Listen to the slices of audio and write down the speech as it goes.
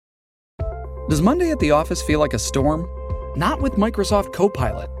Does Monday at the office feel like a storm? Not with Microsoft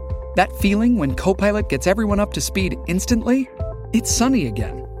Copilot. That feeling when Copilot gets everyone up to speed instantly? It's sunny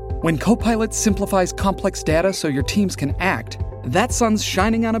again. When Copilot simplifies complex data so your teams can act, that sun's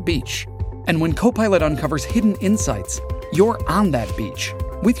shining on a beach. And when Copilot uncovers hidden insights, you're on that beach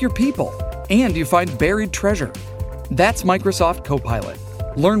with your people, and you find buried treasure. That's Microsoft Copilot.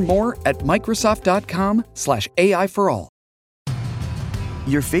 Learn more at Microsoft.com/AI for all.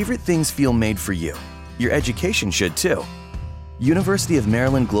 Your favorite things feel made for you. Your education should too. University of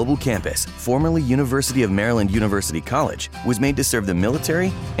Maryland Global Campus, formerly University of Maryland University College, was made to serve the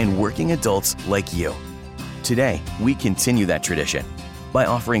military and working adults like you. Today, we continue that tradition by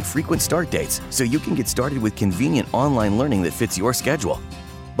offering frequent start dates so you can get started with convenient online learning that fits your schedule,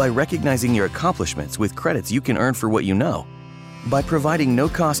 by recognizing your accomplishments with credits you can earn for what you know, by providing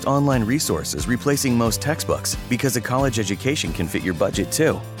no-cost online resources replacing most textbooks because a college education can fit your budget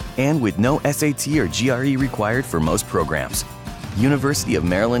too, and with no SAT or GRE required for most programs. University of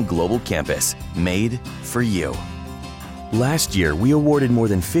Maryland Global Campus, made for you. Last year, we awarded more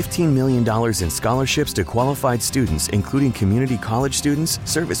than $15 million in scholarships to qualified students, including community college students,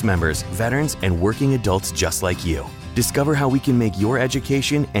 service members, veterans, and working adults just like you. Discover how we can make your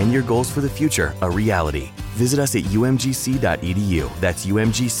education and your goals for the future a reality. Visit us at umgc.edu. That's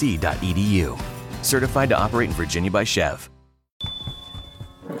umgc.edu. Certified to operate in Virginia by Chev.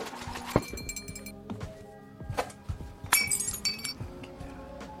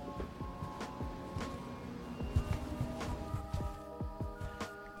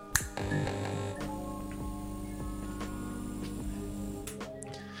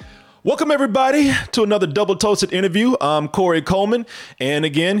 Welcome, everybody, to another Double Toasted interview. I'm Corey Coleman, and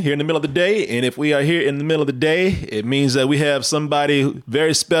again, here in the middle of the day. And if we are here in the middle of the day, it means that we have somebody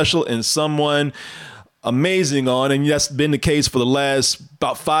very special and someone amazing on, and that's been the case for the last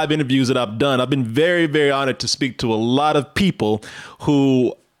about 5 interviews that I've done. I've been very, very honored to speak to a lot of people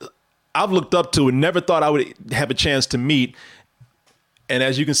who I've looked up to and never thought I would have a chance to meet. And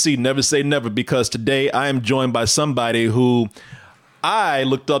as you can see, never say never, because today I am joined by somebody who I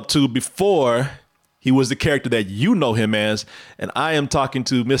looked up to before he was the character that you know him as, and I am talking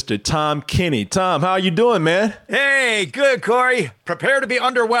to Mr. Tom Kenny. Tom, how are you doing, man? Hey, good, Corey. Prepare to be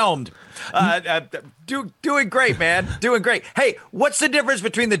underwhelmed. Doing great, man. Doing great. Hey, what's the difference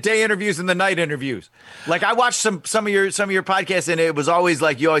between the day interviews and the night interviews? Like, I watched some of your podcasts, and it was always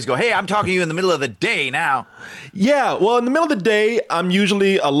like you always go, "Hey, I'm talking to you in the middle of the day now." Yeah, well, in the middle of the day, I'm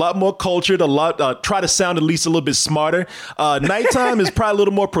usually a lot more cultured, try to sound at least a little bit smarter. Nighttime is probably a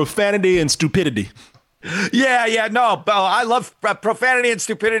little more profanity and stupidity. Yeah, no, I love profanity and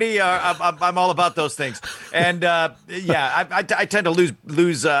stupidity. I'm all about those things, and I tend to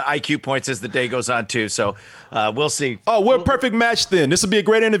lose IQ points as the day goes on too. So we'll see. Oh, we're a perfect match then. This will be a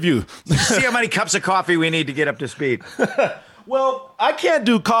great interview. See how many cups of coffee we need to get up to speed. Well, I can't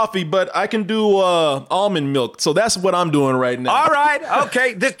do coffee, but I can do almond milk. So that's what I'm doing right now. All right,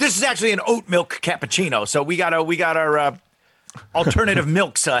 okay. This is actually an oat milk cappuccino. So we got our alternative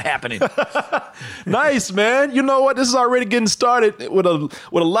milks happening. Nice, man. You know what? This is already getting started with a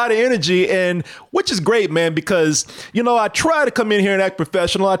lot of energy, and which is great, man, because, you know, I try to come in here and act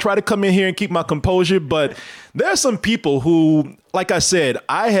professional. I try to come in here and keep my composure, but there are some people who, like I said,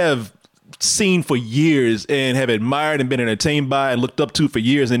 I have seen for years and have admired and been entertained by and looked up to for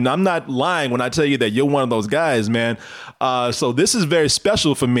years. And I'm not lying when I tell you that you're one of those guys, man. So this is very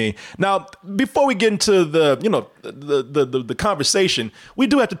special for me. Now, before we get into the conversation, we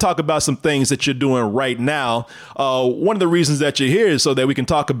do have to talk about some things that you're doing right now. One of the reasons that you're here is so that we can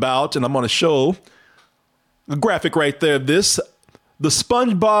talk about, and I'm going to show a graphic right there of this, the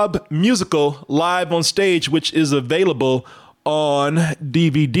SpongeBob musical live on stage, which is available on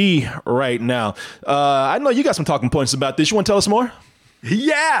DVD right now. I know you got some talking points about this. You want to tell us more?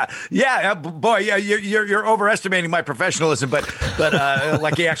 Yeah, boy, yeah, you're overestimating my professionalism, but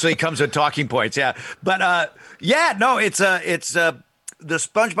like he actually comes with talking points, yeah. But no, it's the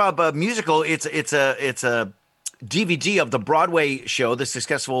SpongeBob musical. It's a DVD of the Broadway show, the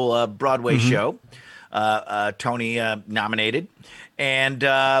successful Broadway show, Tony nominated, and.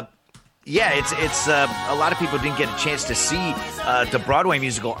 It's a lot of people didn't get a chance to see the Broadway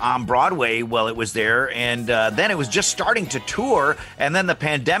musical on Broadway while it was there, and then it was just starting to tour, and then the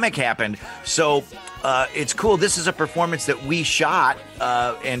pandemic happened. So it's cool. This is a performance that we shot,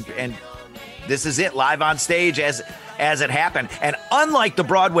 and this is it live on stage as it happened. And unlike the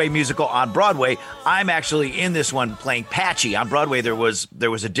Broadway musical on Broadway, I'm actually in this one playing Patchy. On Broadway, there was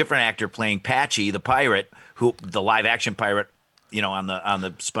a different actor playing Patchy, the pirate, the live action pirate. on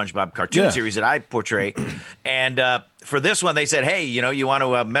the SpongeBob cartoon series that I portray. And for this one, they said, hey, you want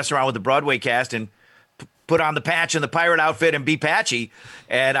to mess around with the Broadway cast and put on the patch and the pirate outfit and be Patchy.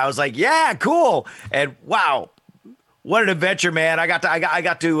 And I was like, yeah, cool. And wow, what an adventure, man. I got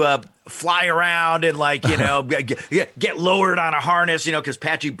to fly around and get lowered on a harness, because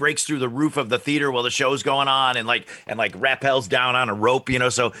Patchy breaks through the roof of the theater while the show's going on and rappels down on a rope,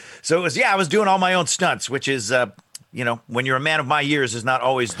 so it was, I was doing all my own stunts, which is, when you're a man of my years, is not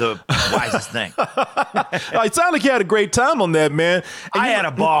always the wisest thing. It sounded like you had a great time on that, man. I had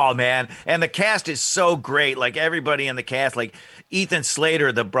a ball, man. And the cast is so great. Like everybody in the cast, like Ethan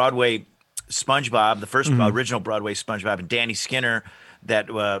Slater, the Broadway SpongeBob, the first original Broadway SpongeBob, and Danny Skinner, that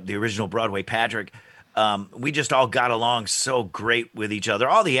the original Broadway Patrick. We just all got along so great with each other.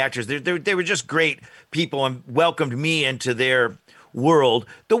 All the actors, they were just great people and welcomed me into their world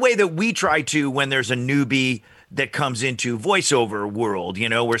the way that we try to when there's a newbie that comes into voiceover world,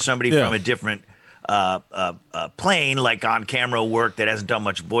 where somebody from a different plane, like on camera work that hasn't done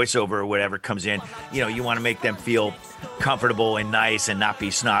much voiceover or whatever, comes in. You want to make them feel comfortable and nice and not be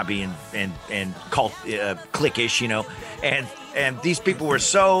snobby and cult cliquish, and these people were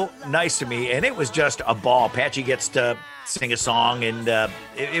so nice to me, and it was just a ball. Patchy gets to sing a song, and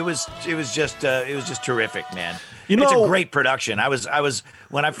it was just terrific, man. It's a great production. I was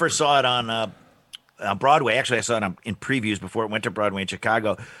when I first saw it on Broadway. Actually, I saw it in previews before it went to Broadway in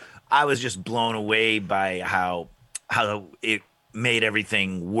Chicago. I was just blown away by how it made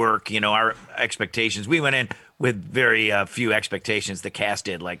everything work. Our expectations. We went in with very few expectations. The cast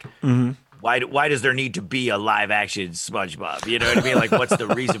did. Why does there need to be a live action SpongeBob? You know what I mean? Like, what's the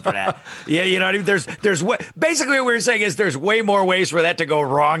reason for that? Yeah, you know what I mean? There's basically what we're saying is there's way more ways for that to go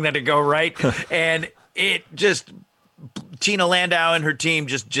wrong than to go right, and it just. Tina Landau and her team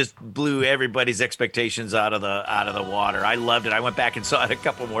just blew everybody's expectations out of the water. I loved it. I went back and saw it a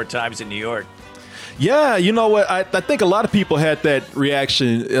couple more times in New York. Yeah, you know what? I think a lot of people had that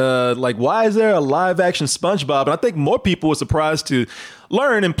reaction. Why is there a live action SpongeBob? And I think more people were surprised to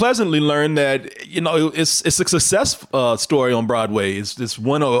learn and pleasantly learn that it's a success story on Broadway. It's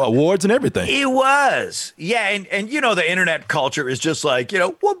won awards and everything. It was, yeah, and the internet culture is just like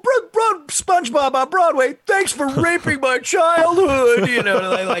SpongeBob on Broadway. Thanks for raping my childhood.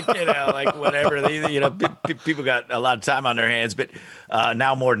 Like whatever. People got a lot of time on their hands, but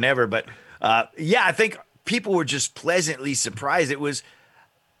now more than ever. But I think people were just pleasantly surprised. It was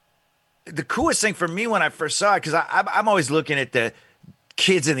the coolest thing for me when I first saw it, because I'm always looking at the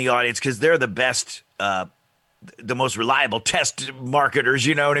kids in the audience because they're the best, the most reliable test marketers.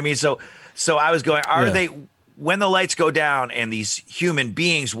 You know what I mean? So I was going, they, when the lights go down and these human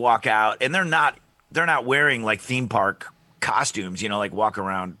beings walk out, and they're not wearing like theme park costumes, like walk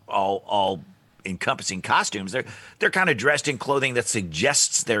around all encompassing costumes. They're kind of dressed in clothing that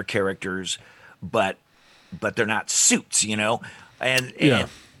suggests they're characters, but they're not suits, and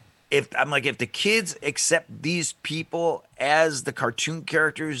if the kids accept these people as the cartoon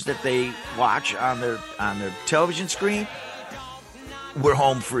characters that they watch on their television screen, we're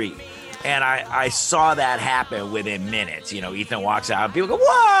home free. And I saw that happen within minutes. Ethan walks out, and people go,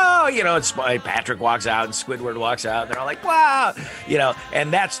 "Whoa!" And Patrick walks out, and Squidward walks out, and they're all like, "Wow!"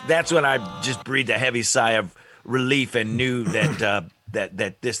 And that's when I just breathed a heavy sigh of relief and knew that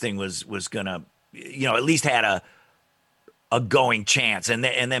that this thing was gonna, at least had a going chance. And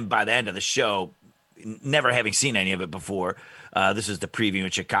then by the end of the show, never having seen any of it before, this is the preview in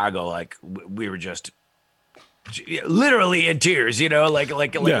Chicago. Like we were just literally in tears, it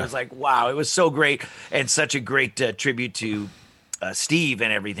was like, wow, it was so great, and such a great tribute to Steve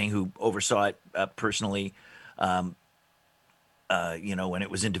and everything, who oversaw it personally, when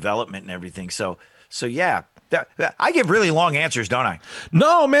it was in development and everything. So yeah, I give really long answers, don't I?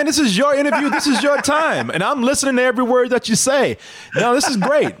 No, man, this is your interview. This is your time, and I'm listening to every word that you say. No, this is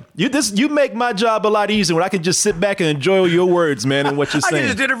great. You make my job a lot easier when I can just sit back and enjoy your words, man, and what you're saying. I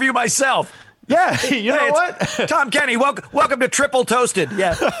can just interview myself. Yeah, you know what? Tom Kenny, welcome to Triple Toasted.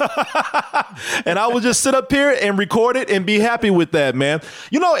 Yeah. And I will just sit up here and record it and be happy with that, man.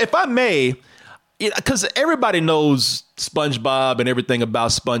 If I may, because everybody knows SpongeBob and everything about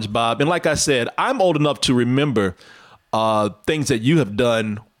SpongeBob. And like I said, I'm old enough to remember things that you have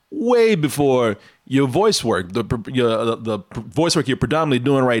done way before your voice work, the voice work you're predominantly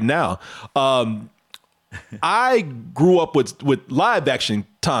doing right now. I grew up with live action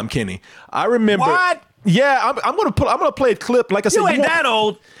Tom Kenny. I remember. What? Yeah, I'm gonna play a clip. Like I said, you ain't that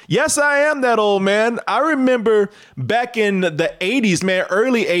old. Yes, I am that old, man. I remember back in the 80s, man,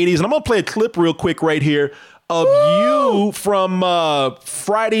 early 80s, and I'm gonna play a clip real quick right here of you from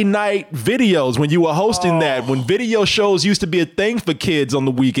Friday night videos when you were hosting that, when video shows used to be a thing for kids on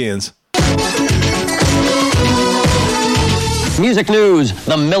the weekends. Music news.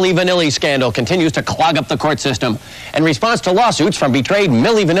 The Milli Vanilli scandal continues to clog up the court system. In response to lawsuits from betrayed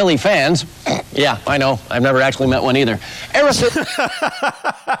Milli Vanilli fans, yeah, I know, I've never actually met one either.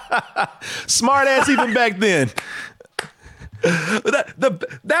 Smart ass even back then.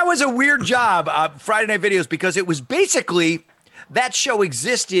 That was a weird job, Friday Night Videos, because it was basically, that show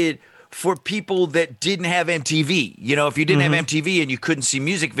existed for people that didn't have MTV. You know, if you didn't have MTV and you couldn't see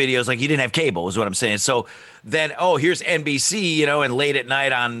music videos, like you didn't have cable is what I'm saying. So then, here's NBC, you know, and late at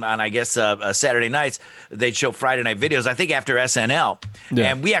night on I guess, Saturday nights, they'd show Friday Night Videos, I think after SNL.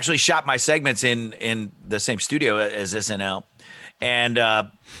 Yeah. And we actually shot my segments in the same studio as SNL. And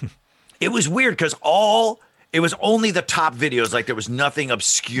it was weird because it was only the top videos. Like there was nothing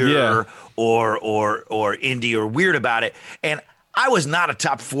obscure or indie or weird about it. And I was not a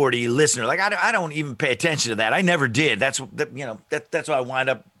top 40 listener. Like I don't even pay attention to that. I never did. That's why I wind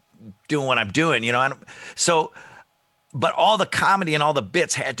up doing what I'm doing, you know. But all the comedy and all the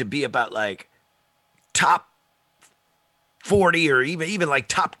bits had to be about like top 40 or even like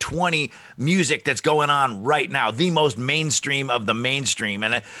top 20 music that's going on right now, the most mainstream of the mainstream.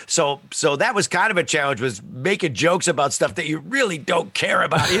 And so that was kind of a challenge, was making jokes about stuff that you really don't care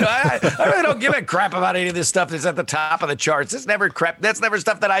about. You know, I really don't give a crap about any of this stuff that's at the top of the charts. That's never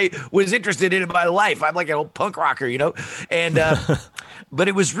stuff that I was interested in my life. I'm like an old punk rocker, you know, and but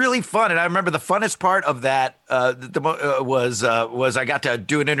it was really fun. And I remember the funnest part of that was I got to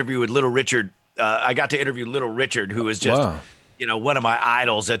do an interview with Little Richard. I got to interview Little Richard, who was just, you know, one of my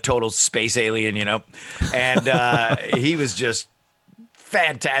idols, a total space alien, you know, and he was just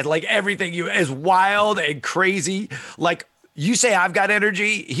fantastic. Like everything is wild and crazy. Like you say, I've got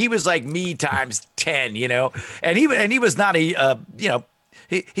energy. He was like me times 10, you know, and he was not a, you know,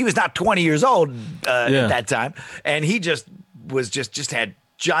 he was not 20 years old at that time. And he just had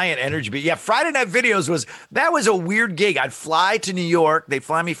giant energy. But yeah, Friday Night Videos was a weird gig. I'd fly to New York. They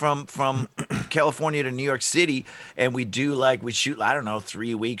fly me from California to New York City, and we'd shoot, I don't know,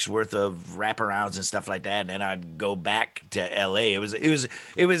 3 weeks worth of wraparounds and stuff like that. And then I'd go back to LA. It was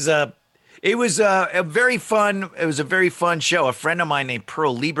a very fun show. A friend of mine named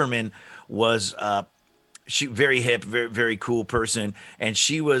Pearl Lieberman was she very hip, very, very cool person. And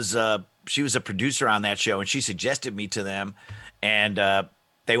she was a producer on that show, and she suggested me to them. And,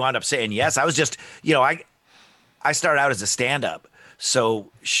 they wound up saying yes. I was just, you know, I started out as a stand-up. So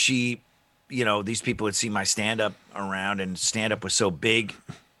she, you know, these people would see my stand-up around, and stand-up was so big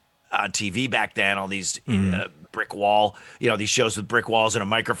on TV back then, all these brick wall, you know, these shows with brick walls and a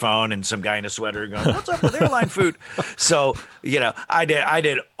microphone and some guy in a sweater going, what's up with airline food? So, you know, I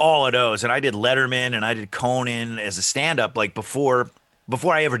did all of those, and I did Letterman and I did Conan as a stand-up, like before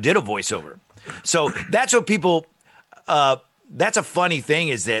I ever did a voiceover. So that's what people, that's a funny thing,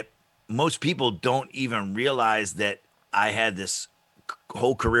 is that most people don't even realize that I had this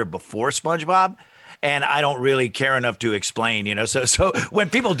whole career before SpongeBob, and I don't really care enough to explain, you know. So when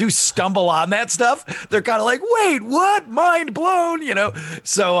people do stumble on that stuff, they're kind of like, "Wait, what? Mind blown," you know.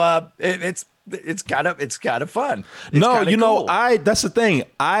 So it's kind of fun. No, you know, cool. That's the thing.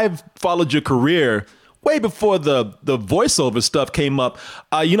 I've followed your career way before the voiceover stuff came up.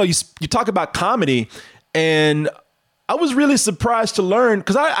 You know, you talk about comedy, and I was really surprised to learn,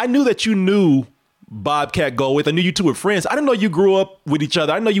 because I knew that you knew Bobcat Goldthwait. I knew you two were friends. I didn't know you grew up with each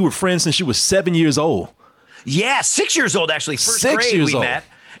other. I didn't know you were friends since you were 7 years old. Yeah, 6 years old, actually. First grade we met.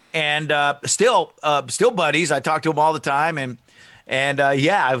 And still buddies. I talk to him all the time. And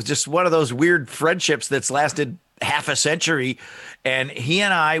yeah, it was just one of those weird friendships that's lasted half a century. And he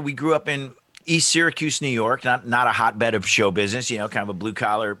and we grew up in East Syracuse, New York, not a hotbed of show business, you know, kind of a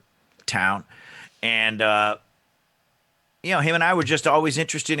blue-collar town. And you know, him and I were just always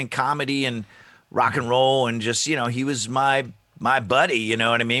interested in comedy and rock and roll, and just, you know, he was my buddy, you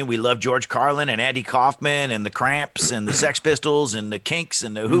know what I mean? We loved George Carlin and Andy Kaufman and the Cramps and the Sex Pistols and the Kinks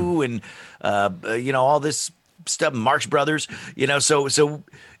and the Who and, you know, all this stuff, Marx Brothers, you know, so,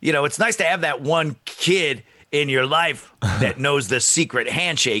 you know, it's nice to have that one kid in your life that knows the secret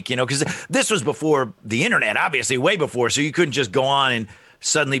handshake, you know, because this was before the internet, obviously, way before, so you couldn't just go on and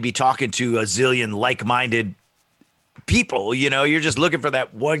suddenly be talking to a zillion like-minded people, you know. You're just looking for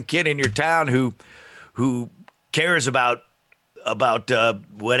that one kid in your town who cares about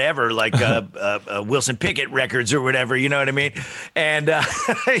whatever, like Wilson Pickett records or whatever, you know what I mean? And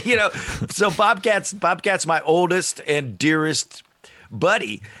you know, so Bobcat's my oldest and dearest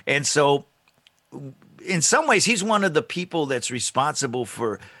buddy, and so in some ways he's one of the people that's responsible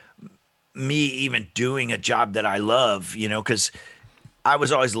for me even doing a job that I love, because I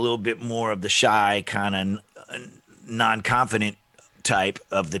was always a little bit more of the shy, kind of non-confident type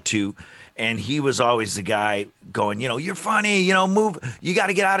of the two. And he was always the guy going, you're funny, move, you got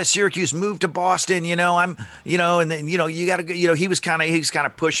to get out of Syracuse, move to Boston, and then, you got to, he was kind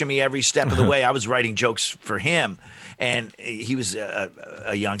of pushing me every step of the way. I was writing jokes for him, and he was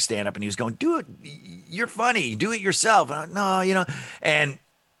a young stand-up, and he was going, do it, you're funny, do it yourself. And no, and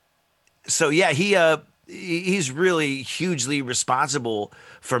so, yeah, he's really hugely responsible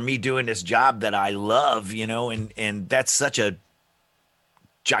for me doing this job that I love, and that's such a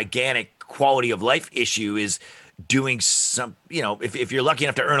gigantic quality of life issue, is doing some, if you're lucky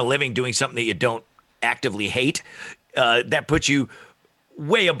enough to earn a living doing something that you don't actively hate, that puts you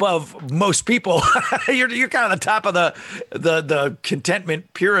way above most people. you're kind of the top of the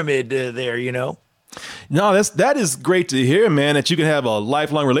contentment pyramid there, No, that is great to hear, man, that you can have a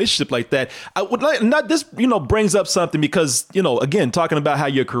lifelong relationship like that. I would like, not this, brings up something because, again, talking about how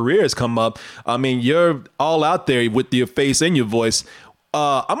your career has come up. I mean, you're all out there with your face and your voice.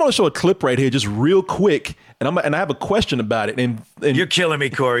 I'm going to show a clip right here, just real quick, and I have a question about it. And you're killing me,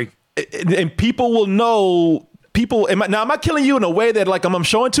 Corey. And people will know. Am I killing you in a way that like I'm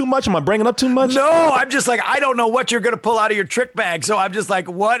showing too much? Am I bringing up too much? No, I'm just like, I don't know what you're going to pull out of your trick bag. So I'm just like,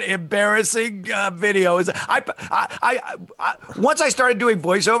 what embarrassing video is I once I started doing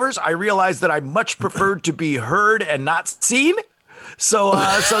voiceovers, I realized that I much preferred to be heard and not seen. So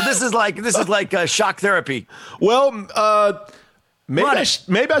this is like shock therapy. Well,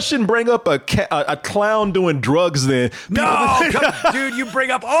 maybe I shouldn't bring up a clown doing drugs then. No, dude, you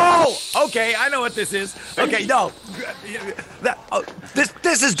bring up. Oh, okay, I know what this is. Okay, no,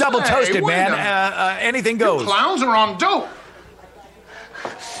 this is double toasted, man. Anything goes. You clowns are on dope.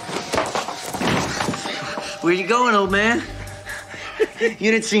 Where you going, old man?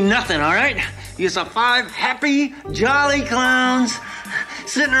 You didn't see nothing, all right? You saw 5 happy, jolly clowns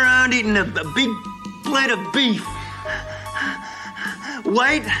sitting around eating a big plate of beef.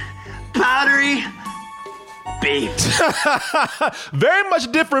 White, powdery beef. Very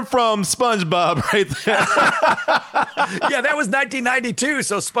much different from SpongeBob right there. Yeah, that was 1992,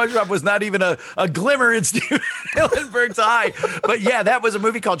 so SpongeBob was not even a glimmer in Steven Hillenburg's eye. But yeah, that was a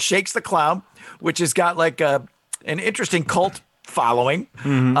movie called Shakes the Clown, which has got like an interesting cult following.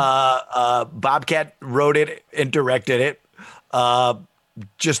 Mm-hmm. Bobcat wrote it and directed it.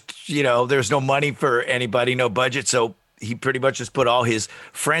 There's no money for anybody, no budget, so he pretty much just put all his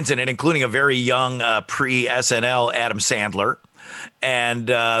friends in it, including a very young pre-SNL Adam Sandler. And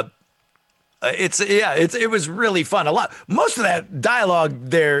it was really fun. Most of that dialogue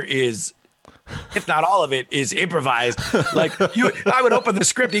there is, if not all of it, is improvised. Like I would open the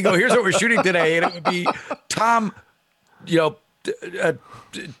script and go, here's what we're shooting today. And it would be Tom,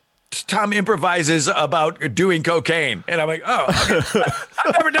 Tom improvises about doing cocaine, and I'm like, oh, okay.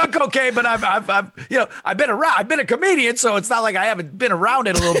 I've never done cocaine, but I've been around. I've been a comedian, so it's not like I haven't been around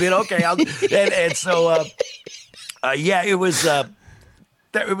it a little bit. Okay,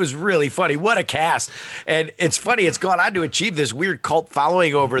 it was really funny. What a cast. And it's funny, it's gone on to achieve this weird cult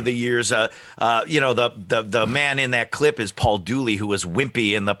following over the years. The man in that clip is Paul Dooley, who was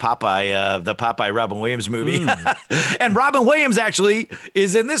Wimpy in the Popeye Robin Williams movie. And Robin Williams actually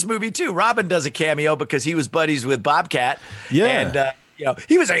is in this movie too. Robin does a cameo because he was buddies with Bobcat. Yeah. And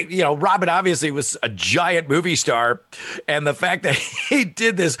he was Robin obviously was a giant movie star, and the fact that he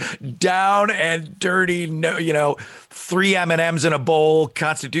did this down and dirty, 3 M&Ms in a bowl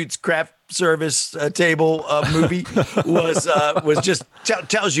constitutes craft service table movie was just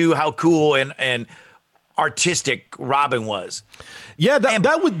tells you how cool and artistic Robin was. Yeah,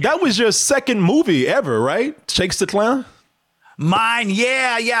 that was your second movie ever, right? Shakes the Clown? Mine,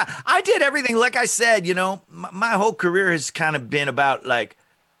 yeah. I did everything. Like I said, my whole career has kind of been about like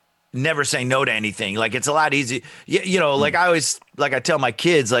never say no to anything. Like it's a lot easier. Like I tell my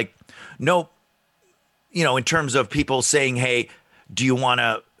kids, like, no, in terms of people saying, hey, do you want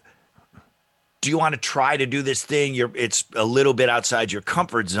to try to do this thing? It's a little bit outside your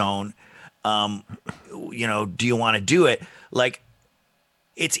comfort zone. Do you want to do it? Like,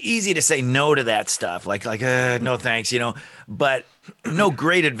 it's easy to say no to that stuff. Like, no, thanks, but no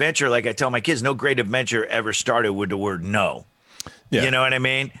great adventure. Like I tell my kids, no great adventure ever started with the word no. Yeah. You know what I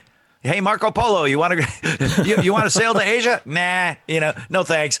mean? Hey, Marco Polo, you want to you want to sail to Asia? Nah, no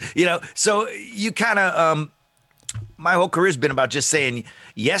thanks. So you kind of my whole career's been about just saying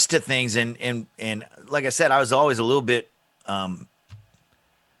yes to things, and like I said, I was always a little bit not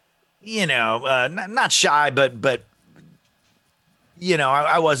shy, but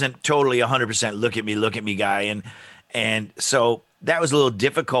I wasn't totally 100% look at me guy, and so that was a little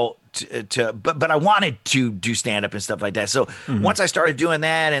difficult but I wanted to do stand up and stuff like that. So once I started doing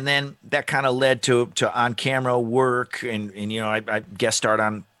that, and then that kind of led to on camera work, and I guest starred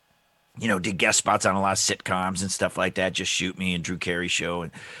on, did guest spots on a lot of sitcoms and stuff like that. Just Shoot Me and Drew Carey Show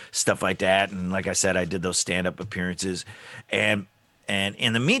and stuff like that. And like I said, I did those stand up appearances, and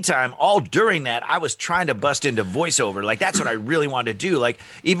in the meantime, all during that, I was trying to bust into voiceover. Like, that's what I really wanted to do. Like,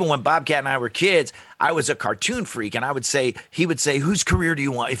 even when Bobcat and I were kids, I was a cartoon freak, and he would say, whose career do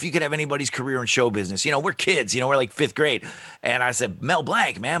you want? If you could have anybody's career in show business, we're kids, we're like 5th grade. And I said, Mel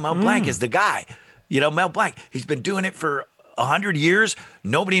Blanc, man, Mel Blanc is the guy. Mel Blanc, he's been doing it for 100 years.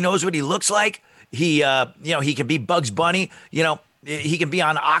 Nobody knows what he looks like. He can be Bugs Bunny, he can be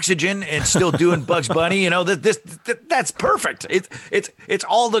on oxygen and still doing Bugs Bunny. That's perfect. It's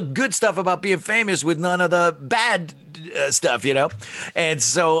all the good stuff about being famous with none of the bad stuff, And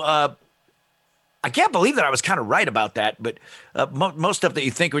so I can't believe that I was kind of right about that. But most stuff that you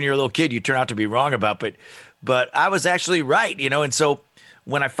think when you're a little kid, you turn out to be wrong about. But I was actually right, And so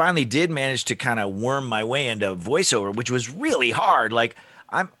when I finally did manage to kind of worm my way into voiceover, which was really hard, like,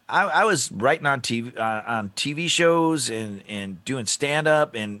 I was writing on TV shows and doing stand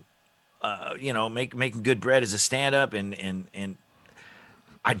up and making good bread as a stand up and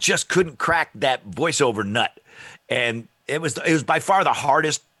I just couldn't crack that voiceover nut, and it was by far the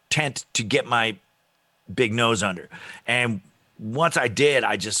hardest tent to get my big nose under. And once I did,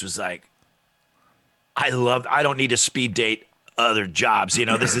 I just was like, I don't need a speed date other jobs.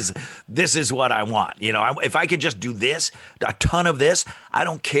 This is what I want. If I could just do this, a ton of this, I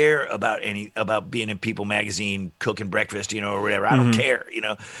don't care about being in People magazine, cooking breakfast, or whatever. I don't care,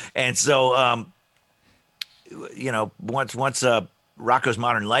 And so, once Rocko's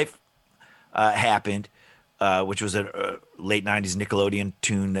Modern Life happened, which was a late 90s Nickelodeon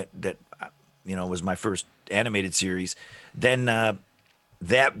tune that was my first animated series, then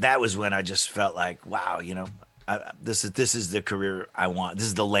that was when I just felt like, wow, this is the career I want. This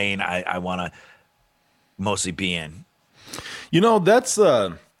is the lane I want to mostly be in. That's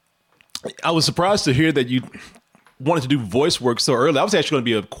I was surprised to hear that you wanted to do voice work so early. That was actually going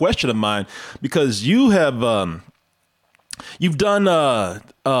to be a question of mine, because you have you've done a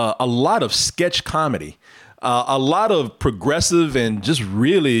lot of sketch comedy. A lot of progressive and just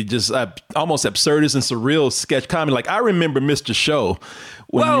really just almost absurdist and surreal sketch comedy. Like, I remember Mr. Show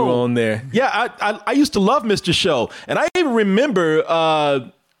when you were on there. Yeah, I used to love Mr. Show. And I even remember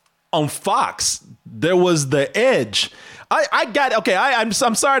on Fox, there was The Edge. I'm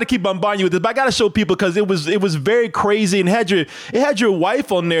sorry to keep bombarding you with this, but I got to show people because it was very crazy, and it had your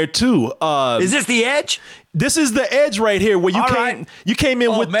wife on there too. Is this The Edge? This is The Edge right here, where you came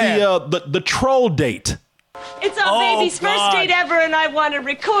in with the troll date. It's our baby's first date ever, and I want to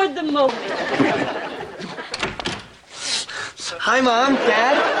record the moment. Hi, Mom,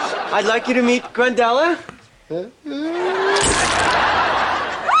 Dad. I'd like you to meet Grandella.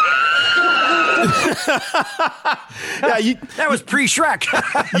 That was pre-Shrek.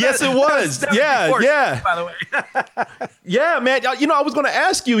 Yes, it was. Yeah. By the way. Yeah, man. I was going to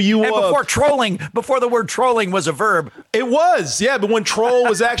ask you. Before the word trolling was a verb. It was, yeah. But when troll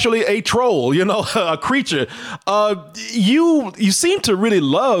was actually a troll, a creature. You seem to really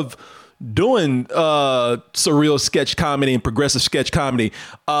love doing surreal sketch comedy and progressive sketch comedy.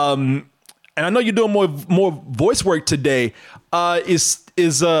 And I know you're doing more voice work today. Is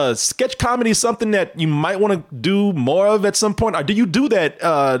sketch comedy something that you might want to do more of at some point? Or do you do that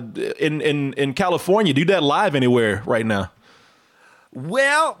in California? Do you do that live anywhere right now?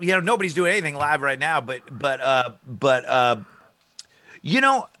 Well, nobody's doing anything live right now, but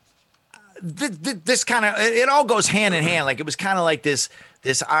this kind of, it all goes hand in hand. Like, it was kind of like this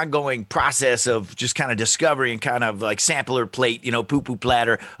ongoing process of just kind of discovery and kind of like sampler plate, poo-poo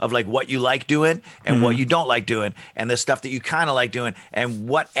platter of like what you like doing and what you don't like doing, and the stuff that you kind of like doing, and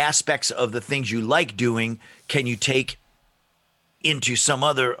what aspects of the things you like doing can you take into some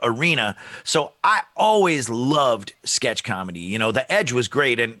other arena. So I always loved sketch comedy. The Edge was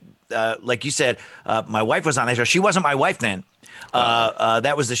great. And like you said, my wife was on that show. She wasn't my wife then.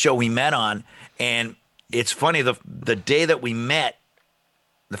 That was the show we met on. And it's funny, the day that we met,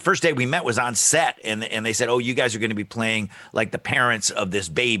 the first day we met was on set, and they said, oh, you guys are going to be playing like the parents of this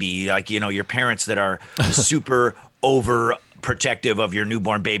baby, like, your parents that are super overprotective of your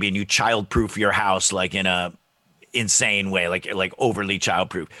newborn baby, and you childproof your house like in a insane way, like overly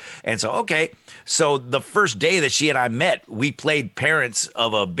childproof. And so, okay. So the first day that she and I met, we played parents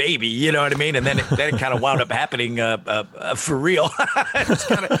of a baby, you know what I mean? And then it kind of wound up happening for real. It's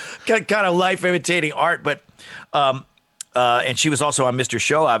kind of life imitating art. But and she was also on Mr.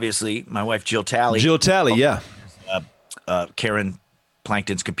 Show, obviously. My wife, Jill Talley. Jill Talley, yeah. Karen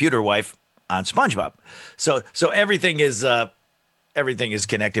Plankton's computer wife on SpongeBob. So everything is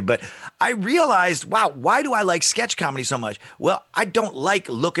connected. But I realized, wow, why do I like sketch comedy so much? Well, I don't like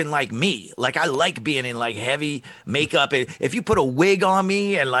looking like me. Like, I like being in like heavy makeup. If you put a wig on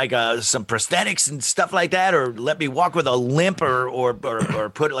me and like some prosthetics and stuff like that, or let me walk with a limp or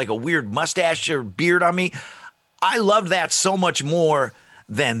put like a weird mustache or beard on me, I love that so much more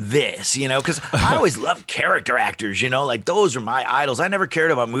than this, you know, because I always loved character actors, you know, like those are my idols. I never cared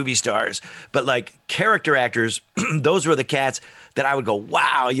about movie stars, but like character actors, those were the cats that I would go,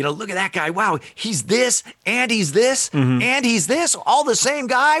 wow, you know, look at that guy. Wow, he's this and he's this and he's this, all the same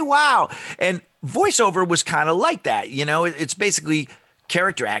guy. Wow. And voiceover was kind of like that, you know, it's basically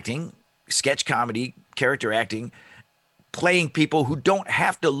character acting, sketch comedy, character acting, playing people who don't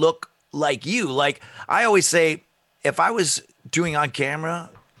have to look like you. Like I always say, if I was doing on camera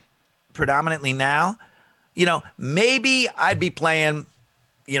predominantly now, you know, maybe I'd be playing,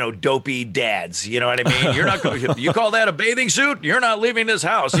 you know, dopey dads. You know what I mean? You're not going. You call that a bathing suit? You're not leaving this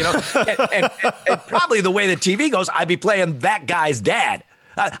house. You know, and probably the way the TV goes, I'd be playing that guy's dad.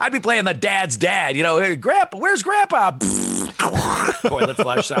 I'd be playing the dad's dad. You know, hey, Grandpa, where's Grandpa? Toilet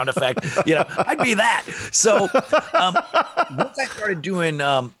flush sound effect. You know, I'd be that. So once I started doing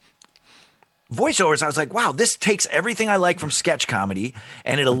voiceovers, I was like, wow, this takes everything I like from sketch comedy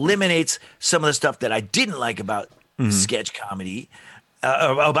and it eliminates some of the stuff that I didn't like about sketch comedy.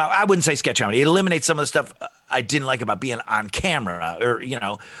 I wouldn't say sketch comedy. It eliminates some of the stuff I didn't like about being on camera, or, you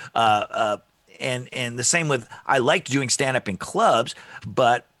know, and the same with, I liked doing stand-up in clubs,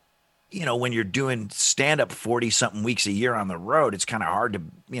 but, you know, when you're doing stand-up 40-something weeks a year on the road, it's kind of hard to,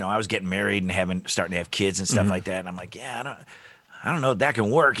 you know, I was getting married and starting to have kids and stuff like that. And I'm like, yeah, I don't know if that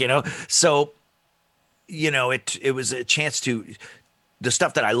can work, you know? So, you know, it was a chance to, the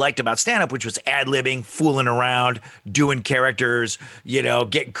stuff that I liked about stand-up, which was ad-libbing, fooling around, doing characters, you know,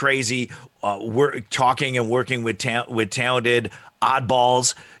 getting crazy, talking and working with talented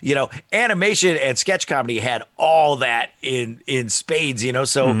oddballs, you know, animation and sketch comedy had all that in spades, you know?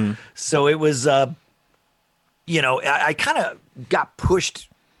 So, so it was, you know, I kind of got pushed.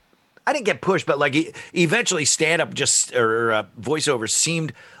 I didn't get pushed, but like eventually stand-up or voiceover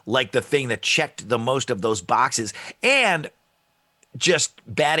seemed like the thing that checked the most of those boxes. And just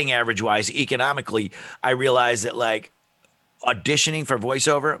batting average wise, economically, I realized that like auditioning for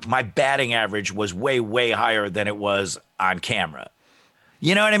voiceover, my batting average was way, way higher than it was on camera.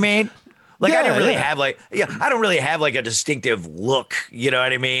 You know what I mean? Like, I didn't really have I don't really have like a distinctive look, you know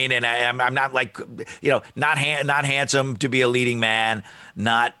what I mean? And I'm not like, you know, not handsome to be a leading man,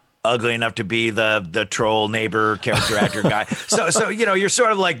 not ugly enough to be the troll neighbor character actor guy. So, you know, you're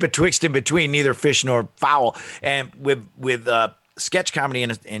sort of like betwixt and between, neither fish nor fowl. And with sketch comedy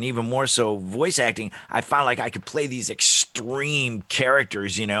and even more so voice acting, I found like I could play these extreme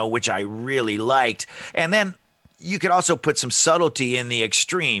characters, you know, which I really liked. And then you could also put some subtlety in the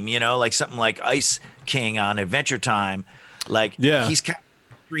extreme, you know, like something like Ice King on Adventure Time. Like, he's kind of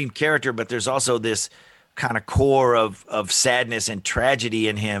an extreme character, but there's also this kind of core of sadness and tragedy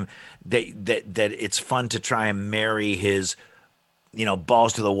in him that it's fun to try and marry his, you know,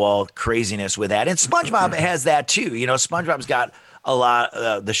 balls to the wall craziness with that. And SpongeBob has that too. You know, SpongeBob's got a lot,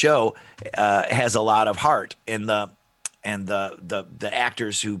 the show has a lot of heart, and the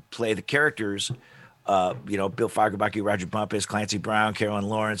actors who play the characters, you know, Bill Fagerbakke, Roger Bumpus, Clancy Brown, Carolyn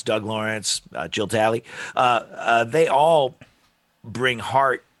Lawrence, Doug Lawrence, Jill Talley, they all bring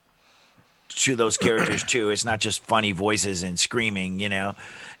heart to those characters too. It's not just funny voices and screaming, you know.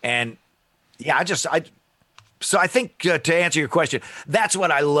 And yeah, so I think to answer your question, that's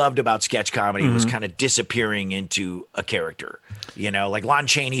what I loved about sketch comedy, was kind of disappearing into a character, you know, like Lon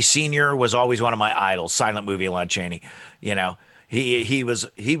Chaney Sr. was always one of my idols, silent movie Lon Chaney, you know.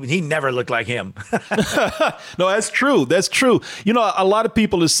 He never looked like him. No, that's true. That's true. You know, a lot of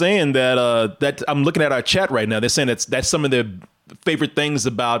people are saying that I'm looking at our chat right now. They're saying that's some of their favorite things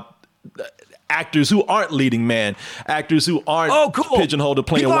about actors who aren't leading man, actors who aren't pigeonholed to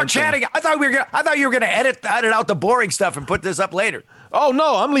playing one chatting. I thought you were gonna edit out the boring stuff and put this up later. Oh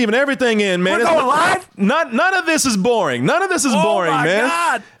no, I'm leaving everything in, man. We're going live? None of this is boring. None of this is boring, man.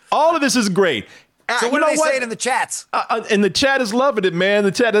 God. All of this is great. So what are they saying in the chats? And the chat is loving it, man.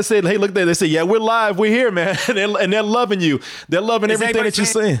 The chat, they say, hey, look there. They say, yeah, we're live. We're here, man. and they're loving you. They're loving everything that you're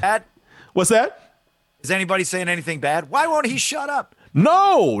saying. What's that? Is anybody saying anything bad? Why won't he shut up?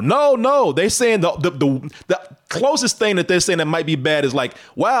 No. They're saying the closest thing that they're saying that might be bad is like,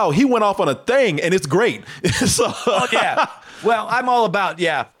 wow, he went off on a thing and it's great. Oh, yeah. Well, I'm all about,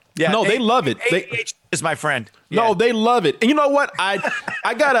 yeah. No, they love it. is my friend. No, Yeah. they love it. And you know what? I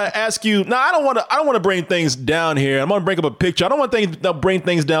gotta ask you. Now, I don't want to bring things down here. I'm gonna bring up a picture. I don't want to bring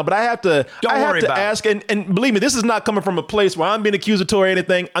things down, but I have to. Don't worry about ask. And believe me, this is not coming from a place where I'm being accusatory or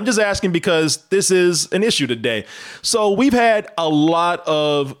anything. I'm just asking because this is an issue today. So we've had a lot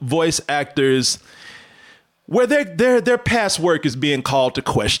of voice actors where their past work is being called to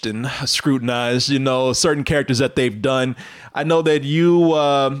question, scrutinized, certain characters that they've done. I know that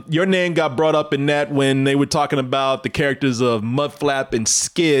your name got brought up in that when they were talking about the characters of Mudflap and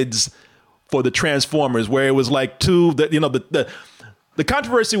Skids for the Transformers, where it was like the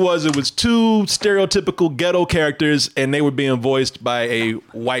controversy was it was two stereotypical ghetto characters and they were being voiced by a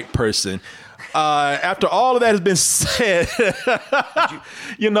white person. After all of that has been said, I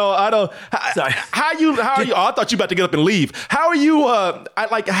don't. Sorry. How are you? Oh, I thought you were about to get up and leave. How are you?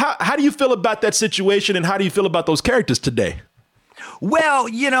 How do you feel about that situation, and how do you feel about those characters today? Well,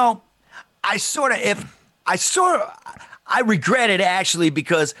 I regret it actually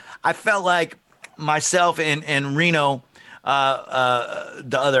because I felt like myself and Reno, the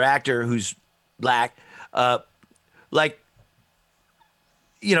other actor who's black, not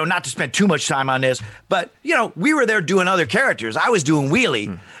to spend too much time on this, but, we were there doing other characters. I was doing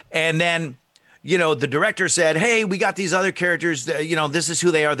Wheelie. And then, the director said, hey, we got these other characters. This is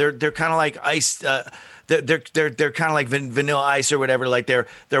who they are. They're kind of like Ice. They're kind of like Vanilla Ice or whatever. Like they're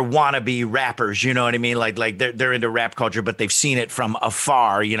wannabe rappers. You know what I mean? Like they're into rap culture, but they've seen it from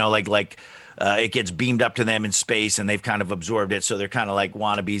afar, it gets beamed up to them in space and they've kind of absorbed it. So they're kind of like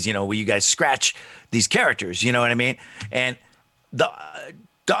wannabes, will you guys scratch these characters? You know what I mean? And the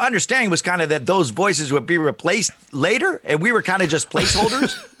understanding was kind of that those voices would be replaced later, and we were kind of just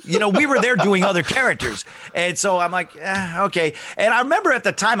placeholders. We were there doing other characters, and so I'm like, okay. And I remember at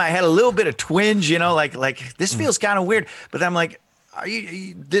the time I had a little bit of twinge, like this feels kind of weird. But I'm like, are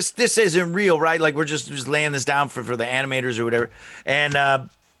you this isn't real, right? Like we're just laying this down for the animators or whatever, and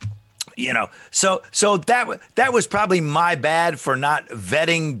so that was probably my bad for not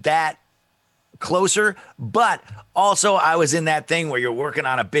vetting that closer, but also I was in that thing where you're working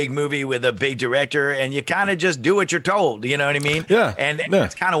on a big movie with a big director and you kind of just do what you're told, you know what I mean? Yeah. And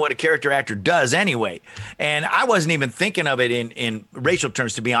that's kind of what a character actor does anyway. And I wasn't even thinking of it in racial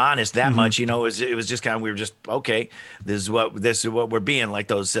terms, to be honest, that much, it was just kind of, we were just, okay, this is what we're being, like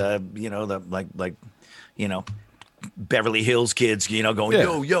those, Beverly Hills kids, going,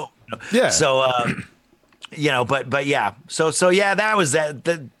 yo. Yeah. So, but yeah, so yeah, that was that.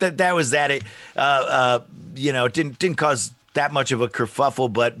 That was that. It, didn't cause that much of a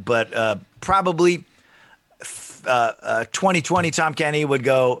kerfuffle, but probably 2020 Tom Kenny would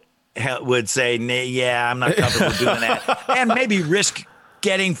say, yeah, I'm not comfortable doing that, and maybe risk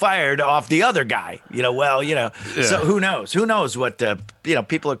getting fired off the other guy. So who knows? Who knows what?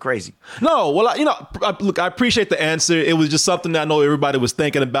 People are crazy. No, well, look, I appreciate the answer. It was just something that I know everybody was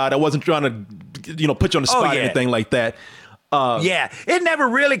thinking about. I wasn't trying to, put you on the spot or anything like that. Yeah, it never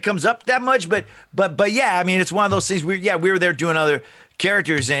really comes up that much, but yeah, I mean, it's one of those things. We were there doing other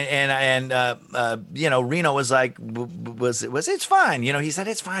characters, and Reno was like, was it's fine, he said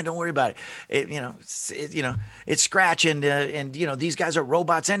it's fine, don't worry about it. It's Scratch, and these guys are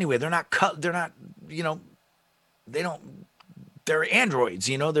robots anyway. They're not they're androids,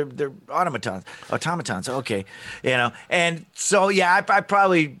 they're automatons. Okay, and so yeah, I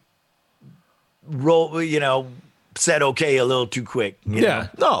probably said okay a little too quick. Yeah,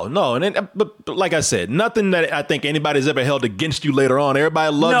 no, but like I said, nothing that I think anybody's ever held against you later on.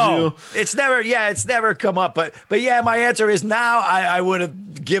 Everybody loves you. It's never come up. But yeah, my answer is now. I would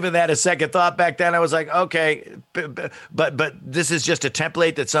have given that a second thought back then. I was like, okay, but this is just a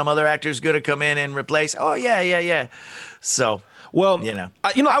template that some other actor's going to come in and replace. Oh yeah. So well,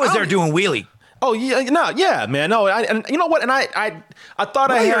 I was there doing Wheelie. Oh yeah, man. No, and you know what? And I thought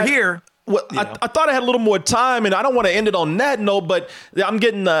you're here. Well, I thought I had a little more time, and I don't want to end it on that note. But I'm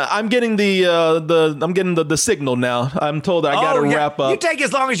getting the signal now. I'm told that I got to wrap up. You take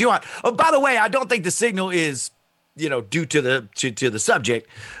as long as you want. Oh, by the way, I don't think the signal is due to the subject,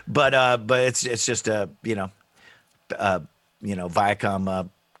 but it's just Viacom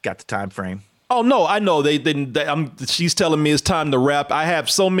got the time frame. Oh no, I know they didn't. She's telling me it's time to wrap. I have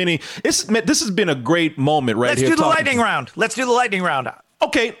so many. This has been a great moment right here. Let's do the lightning round.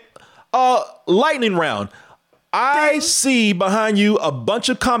 Okay. Lightning round. I see behind you a bunch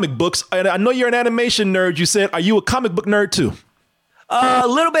of comic books, and I know you're an animation nerd. You said, are you a comic book nerd too? A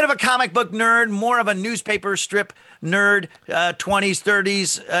little bit of a comic book nerd, more of a newspaper strip nerd, 20s,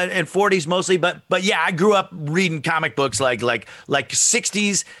 30s, and 40s mostly. But yeah, I grew up reading comic books like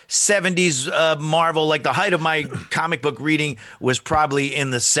 60s, 70s Marvel. Like the height of my comic book reading was probably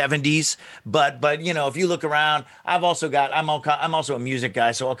in the 70s. But you know, if you look around, I'm also a music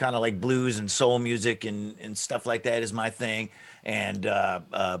guy, so all kind of like blues and soul music and stuff like that is my thing. And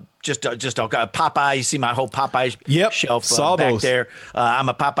just all Popeye. You see my whole Popeye shelf back there. I'm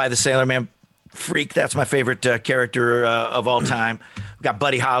a Popeye the Sailor Man freak. That's my favorite character of all time. We've got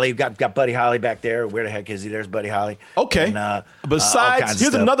Buddy Holly. We've got Buddy Holly back there. Where the heck is he? There's Buddy Holly. Okay. And, besides,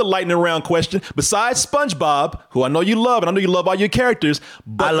 here's another lightning round question. Besides SpongeBob, who I know you love, and I know you love all your characters,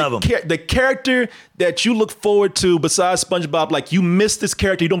 but I love him. The character that you look forward to besides SpongeBob, like you miss this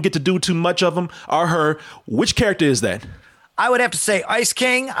character, you don't get to do too much of him or her. Which character is that? I would have to say Ice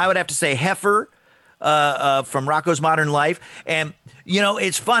King. I would have to say Heifer from Rocko's Modern Life. And, you know,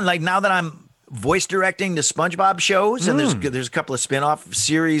 it's fun. Like now that I'm voice directing the SpongeBob shows, and there's a couple of spin-off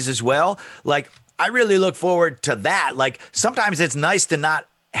series as well, like I really look forward to that. Like sometimes it's nice to not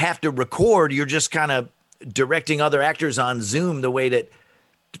have to record. You're just kind of directing other actors on Zoom the way that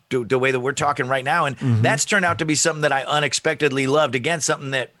we're talking right now. And that's turned out to be something that I unexpectedly loved. Again, something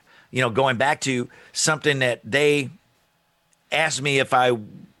that, you know, going back to something that they asked me if I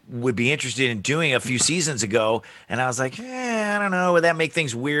would be interested in doing a few seasons ago, and I was like, I don't know, would that make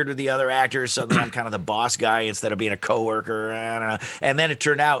things weird with the other actors? Suddenly I'm kind of the boss guy instead of being a coworker. I don't know. And then it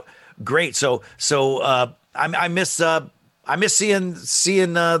turned out great. So I miss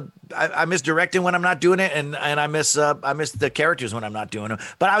directing when I'm not doing it, and I miss the characters when I'm not doing them.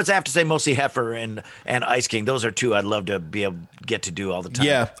 But I would have to say mostly Heifer and Ice King. Those are two I'd love to be able to get to do all the time.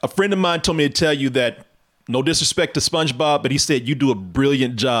 Yeah, a friend of mine told me to tell you that. No disrespect to SpongeBob, but he said you do a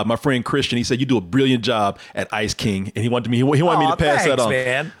brilliant job. My friend Christian, he said you do a brilliant job at Ice King, and he wanted me to pass that on.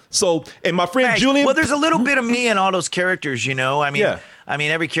 Man. So, and my friend Julian. Well, there's a little bit of me in all those characters, you know. I mean,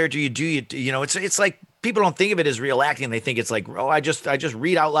 every character you do, you know, it's like people don't think of it as real acting. They think it's like, oh, I just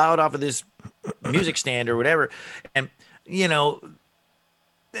read out loud off of this music stand or whatever, and you know,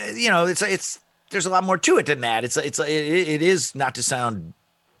 it's there's a lot more to it than that. It is, not to sound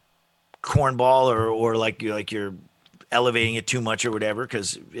cornball or like you're elevating it too much or whatever,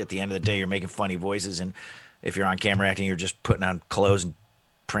 because at the end of the day you're making funny voices, and if you're on camera acting you're just putting on clothes and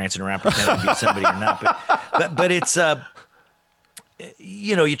prancing around pretending to be somebody or not, but it's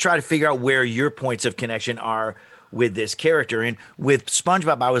you know, you try to figure out where your points of connection are with this character. And with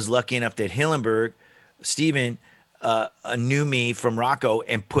SpongeBob, I was lucky enough that Hillenburg, Steven, knew me from Rocko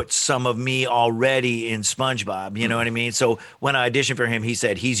and put some of me already in SpongeBob. You know what I mean? So when I auditioned for him, he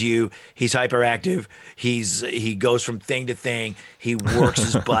said, he's he's hyperactive. He goes from thing to thing. He works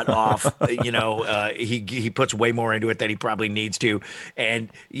his butt off. You know, he puts way more into it than he probably needs to. And,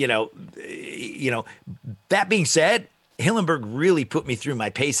 you know, that being said, Hillenburg really put me through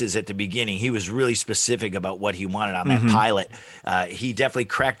my paces at the beginning. He was really specific about what he wanted on that pilot. He definitely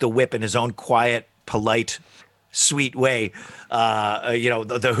cracked the whip in his own quiet, polite, sweet way. You know,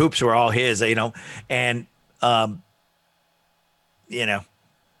 the hoops were all his, you know, and, you know.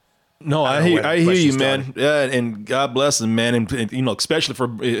 No, I hear you, man. Yeah, and God bless him, man. And you know, especially for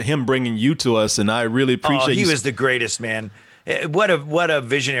him bringing you to us. And I really appreciate he was the greatest, man. What a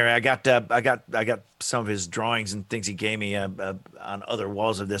visionary. I got some of his drawings and things he gave me on other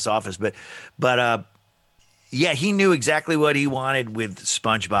walls of this office. But yeah, he knew exactly what he wanted with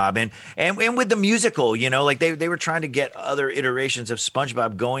SpongeBob and with the musical, you know, like they were trying to get other iterations of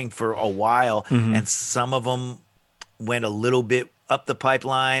SpongeBob going for a while, and some of them went a little bit up the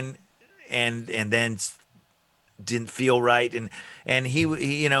pipeline and then didn't feel right, and he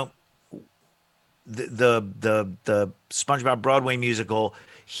you know, the SpongeBob Broadway musical,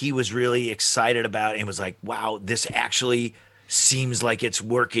 he was really excited about and was like, wow, this actually seems like it's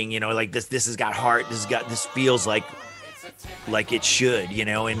working, you know, like this has got heart, this feels like it should, you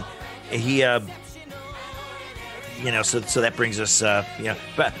know. And he you know, so that brings us you know,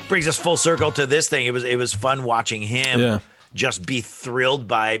 brings us full circle to this thing. It was fun watching him just be thrilled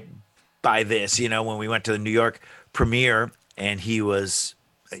by this, you know, when we went to the New York premiere and he was,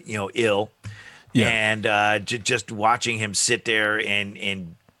 you know, ill. And just watching him sit there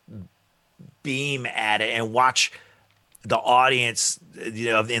and beam at it and watch the audience,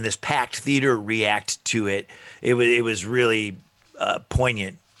 you know, in this packed theater react to it. It was really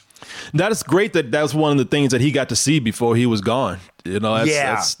poignant. That is great. That was one of the things that he got to see before he was gone. You know,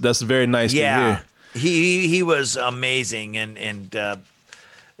 that's very nice to hear. He was amazing, and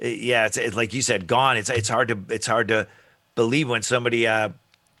it's like you said, gone. It's hard to believe when somebody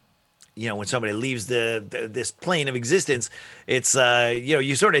when somebody leaves this plane of existence, it's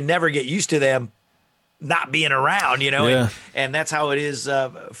you sort of never get used to them not being around, and that's how it is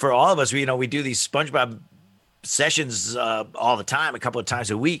for all of us. We do these SpongeBob sessions all the time, a couple of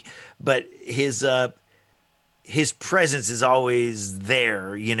times a week, but his presence is always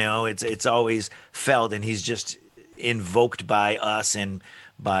there. It's always felt, and he's just invoked by us and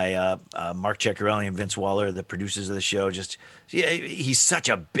by Mark Ceccarelli and Vince Waller, the producers of the show. He's such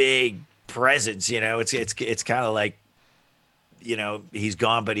a big presence. It's kind of like he's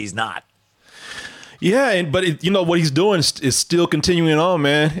gone, but he's not. Yeah, but what he's doing is still continuing on,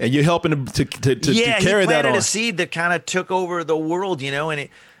 man, and you're helping him to carry that on. Yeah, he planted a seed that kind of took over the world, and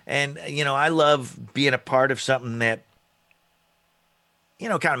I love being a part of something that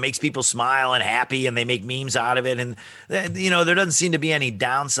kind of makes people smile and happy, and they make memes out of it, and there doesn't seem to be any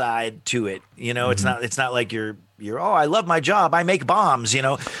downside to it. Mm-hmm. It's not like you're I love my job, I make bombs.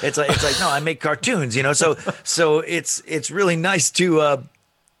 It's like no, I make cartoons. So it's really nice to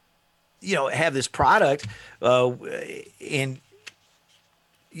have this product that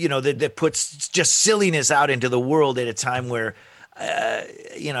puts just silliness out into the world at a time where I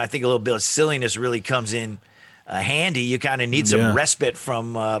think a little bit of silliness really comes in handy. You kind of need some respite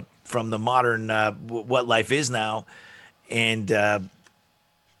from the modern what life is now, and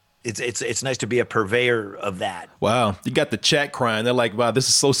it's nice to be a purveyor of that. Wow, you got the chat crying. They're like, "Wow, this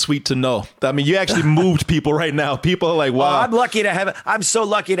is so sweet to know." I mean, you actually moved people right now. People are like, "Wow." I'm so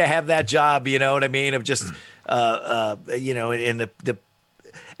lucky to have that job. You know what I mean? Of just in the.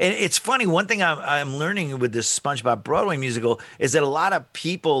 And it's funny. One thing I'm learning with this SpongeBob Broadway musical is that a lot of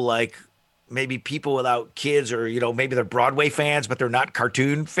people, like maybe people without kids, or maybe they're Broadway fans but they're not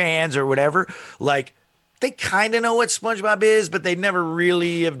cartoon fans or whatever, like they kind of know what SpongeBob is, but they never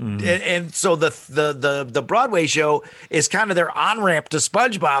really have. And so the Broadway show is kind of their on-ramp to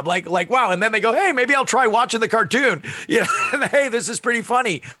SpongeBob. Like wow, and then they go, hey, maybe I'll try watching the cartoon. And, hey, this is pretty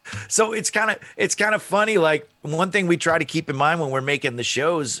funny. So it's kind of funny. Like, one thing we try to keep in mind when we're making the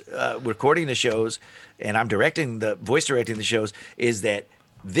shows, recording the shows, and I'm voice directing the shows, is that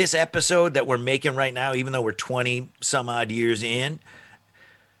this episode that we're making right now, even though we're 20 some odd years in,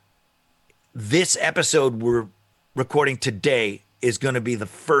 this episode we're recording today is going to be the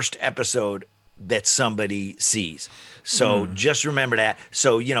first episode that somebody sees. So just remember that.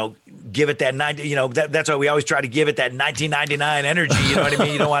 So, give it that that's why we always try to give it that 1999 energy. You know what I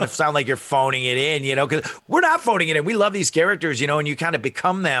mean? You don't want to sound like you're phoning it in, because we're not phoning it in. We love these characters, and you kind of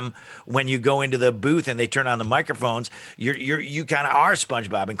become them when you go into the booth and they turn on the microphones. You kind of are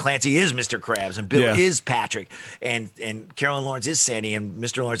SpongeBob, and Clancy is Mr. Krabs, and Bill is Patrick, and Carolyn Lawrence is Sandy, and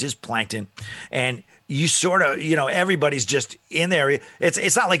Mr. Lawrence is Plankton. And you sort of, everybody's just in there.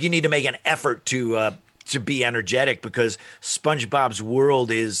 It's not like you need to make an effort to be energetic, because SpongeBob's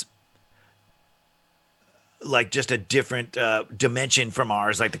world is like just a different dimension from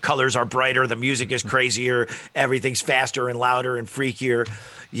ours. Like, the colors are brighter, the music is crazier, everything's faster and louder and freakier.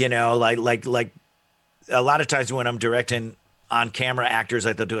 Like a lot of times when I'm directing on camera actors,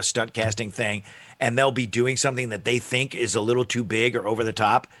 like they'll do a stunt casting thing and they'll be doing something that they think is a little too big or over the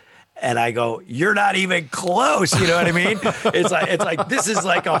top. And I go, you're not even close. You know what I mean? It's like this is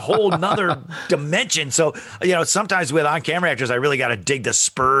like a whole nother dimension. So, sometimes with on-camera actors, I really got to dig the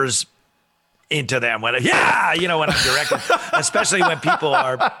spurs into them. When I'm directing, especially when people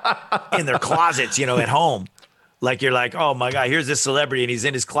are in their closets, at home. Like, you're like, oh my God, here's this celebrity, and he's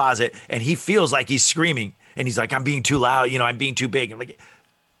in his closet, and he feels like he's screaming, and he's like, I'm being too loud. I'm being too big. I'm like,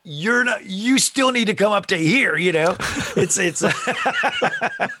 you're not. You still need to come up to here. It's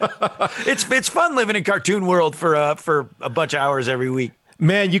it's fun living in cartoon world for a bunch of hours every week.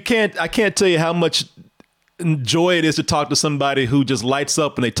 Man, I can't tell you how much joy it is to talk to somebody who just lights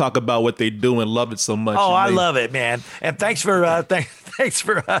up and they talk about what they do and love it so much. Oh, I love it, man. And thanks for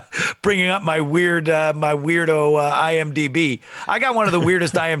bringing up my weirdo IMDb. I got one of the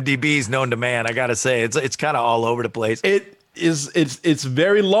weirdest IMDbs known to man. I gotta say, it's kind of all over the place. It's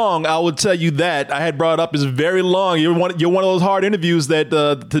very long. I will tell you that. I had brought up, it's very long. You're one of those hard interviews that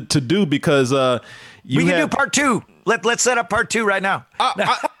to do, because we can do part 2. Let's set up part 2 right now.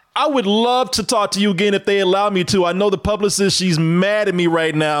 I would love to talk to you again if they allow me to. I know the publicist, she's mad at me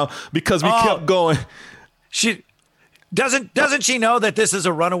right now because we kept going. She doesn't she know that this is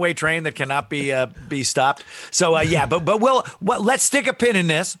a runaway train that cannot be stopped? So but let's stick a pin in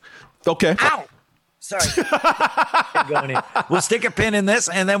this. Okay. Ow. Sorry. We'll stick a pin in this,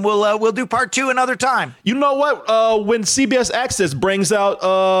 and then we'll do part 2 another time. You know what? When CBS Access brings out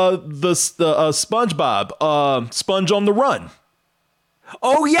the SpongeBob, Sponge on the Run.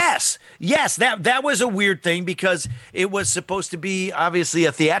 Oh yes, yes. That was a weird thing because it was supposed to be obviously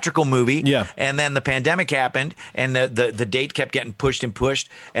a theatrical movie. Yeah. And then the pandemic happened, and the date kept getting pushed and pushed,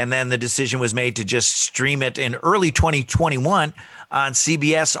 and then the decision was made to just stream it in early 2021 on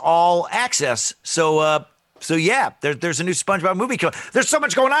CBS All Access. So yeah, there's a new SpongeBob movie coming. There's so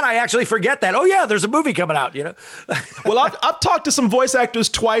much going on, I actually forget that. Oh yeah, there's a movie coming out. Well, I've talked to some voice actors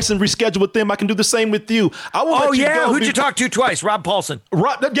twice and rescheduled with them. I can do the same with you. I will. Oh yeah, who'd you talk to twice? Rob Paulson.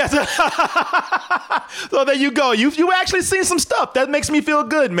 Yes. So there you go. You actually seen some stuff that makes me feel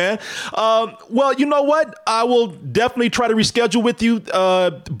good, man. Well, you know what? I will definitely try to reschedule with you.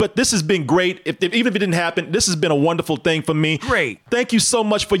 But this has been great. Even if it didn't happen, this has been a wonderful thing for me. Great. Thank you so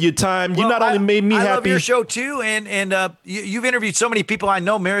much for your time. You not only made me happy. I love your show too, and you've interviewed so many people I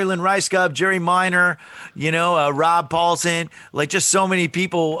know: Marilyn Rice-Gubb, Jerry Minor, Rob Paulson, like just so many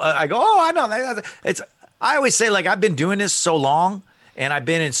people. I go, oh, I know. I always say, like, I've been doing this so long, and I've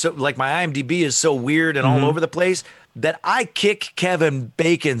been in so, like, my IMDb is so weird and all over the place that I kick Kevin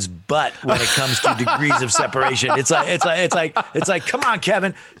Bacon's butt when it comes to degrees of separation. It's like, come on,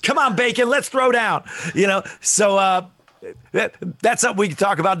 Kevin, come on, Bacon, let's throw down. So. That's something we can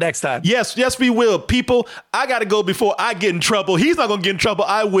talk about next time. Yes, we will. People, I got to go before I get in trouble. He's not going to get in trouble.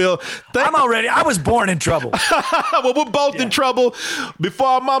 I will. I was born in trouble. Well, we're both in trouble. Before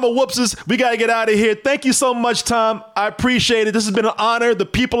our mama whoops us, we got to get out of here. Thank you so much, Tom. I appreciate it. This has been an honor. The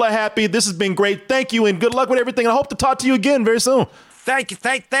people are happy. This has been great. Thank you, and good luck with everything. I hope to talk to you again very soon. Thank you.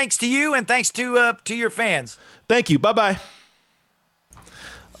 Thanks to you, and thanks to your fans. Thank you. Bye-bye.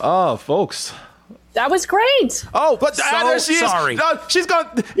 Oh, folks. That was great. Oh, but there she is. Sorry. No, she's going.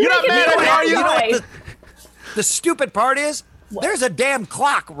 You're not mad at me, are you? You know what the stupid part is? What? There's a damn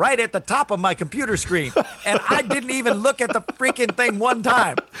clock right at the top of my computer screen, and I didn't even look at the freaking thing one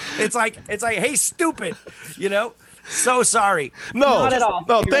time. It's like, hey, stupid, So sorry. No, not at all.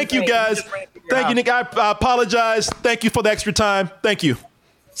 No, thank you guys. Thank you, Nick. I apologize. Thank you for the extra time. Thank you.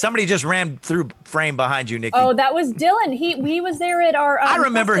 Somebody just ran through frame behind you, Nikki. Oh, that was Dylan. He was there at our. I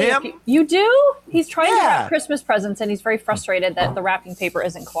remember him. You do? He's trying to wrap Christmas presents, and he's very frustrated that the wrapping paper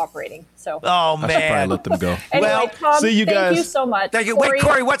isn't cooperating. So. Oh man, I should probably let them go. Anyway, Tom, see you guys. Thank you so much. Thank you. Wait,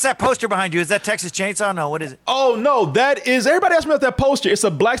 Corey, what's that poster behind you? Is that Texas Chainsaw? No, what is it? Oh no, that is. Everybody asked me about that poster. It's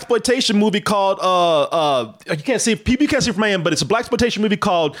a blaxploitation movie called. You can't see. People can't see from my end, but it's a blaxploitation movie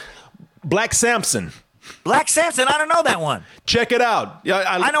called Black Samson. Black Samson, I don't know that one. Check it out. Yeah,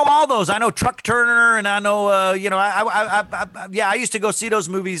 I know all those. I know Truck Turner, and I know, I used to go see those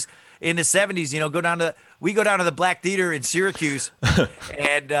movies in the 70s. We go down to the Black Theater in Syracuse,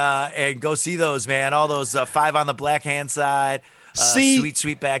 and go see those, man. All those Five on the Black Hand Side. Sweet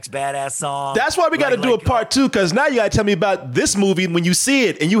Sweetback's Badass Song. That's why we got to do a part 2, because now you got to tell me about this movie when you see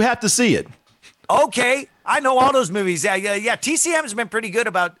it, and you have to see it. Okay, I know all those movies. Yeah. TCM's been pretty good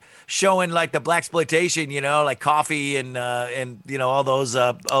about showing like the blaxploitation, like Coffee and all those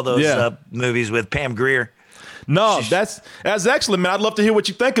movies with Pam Grier. No, that's excellent, man. I'd love to hear what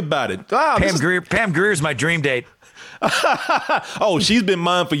you think about it. Wow, Pam Grier's my dream date. Oh, she's been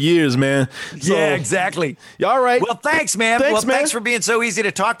mine for years, man. So, yeah, exactly. All right. Well, thanks, man. Thanks for being so easy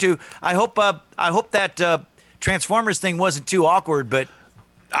to talk to. I hope that Transformers thing wasn't too awkward, but.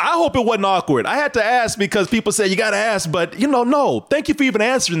 I hope it wasn't awkward. I had to ask because people say you got to ask, but no. Thank you for even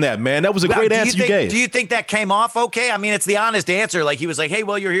answering that, man. That was a great answer you gave. Do you think that came off okay? I mean, it's the honest answer. Like he was like, "Hey,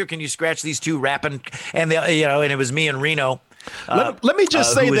 well, you're here. Can you scratch these two rapping?" And and it was me and Reno. Let me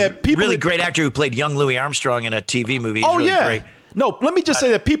just say that people really great actor who played young Louis Armstrong in a TV movie. He's really yeah. Great. No, let me just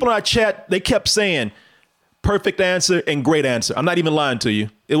say that people in our chat, they kept saying perfect answer and great answer. I'm not even lying to you.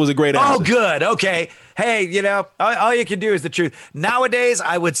 It was a great answer. Oh, good. Okay. Hey, all you can do is the truth. Nowadays,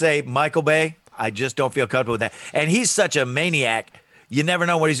 I would say Michael Bay. I just don't feel comfortable with that. And he's such a maniac. You never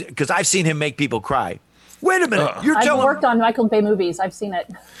know what because I've seen him make people cry. Wait a minute. I've worked on Michael Bay movies. I've seen it.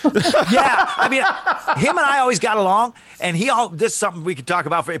 Yeah. I mean, him and I always got along. And this is something we could talk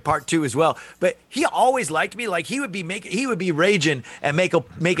about for part 2 as well. But he always liked me. Like he would be raging and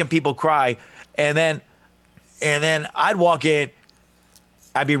making people cry. And then I'd walk in.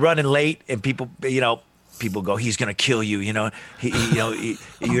 I'd be running late, and people go, "He's gonna kill you,"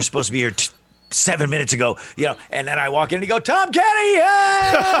 you're supposed to be here 7 minutes ago, and then I walk in and he go, "Tom Kenny,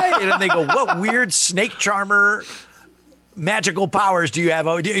 hey!" And they go, "What weird snake charmer magical powers do you have?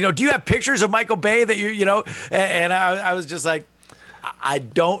 Do you have pictures of Michael Bay that And I was just like, I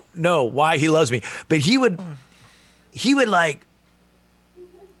don't know why he loves me, but he would like.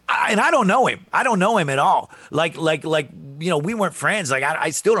 And I don't know him. I don't know him at all. Like we weren't friends. Like I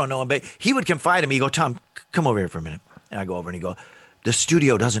still don't know him. But he would confide in me. He'd go, "Tom, come over here for a minute." And I go over and he go, the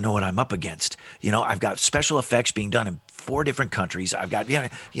studio doesn't know what I'm up against. I've got special effects being done in 4 different countries. I've got,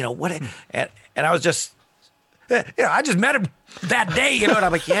 what, and I was just, I just met him that day, and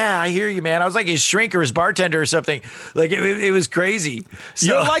I'm like, yeah, I hear you, man. I was like his shrink or his bartender or something. Like it was crazy. So,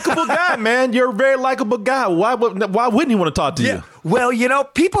 you're a likable guy, man. You're a very likable guy. Why wouldn't he want to talk to you? Well,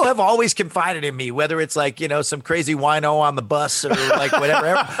 people have always confided in me, whether it's like, some crazy wino on the bus or like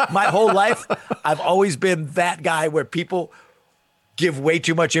whatever. My whole life, I've always been that guy where people give way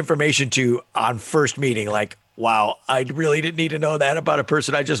too much information to on first meeting. Like, wow, I really didn't need to know that about a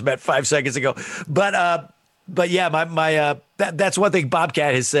person I just met 5 seconds ago. But yeah, that's one thing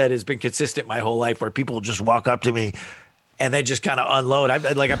Bobcat has said has been consistent my whole life, where people just walk up to me and they just kind of unload.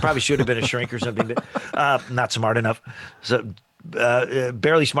 I probably should have been a shrink or something. Not smart enough. So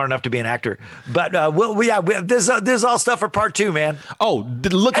barely smart enough to be an actor. But there's all stuff for part 2, man. Oh,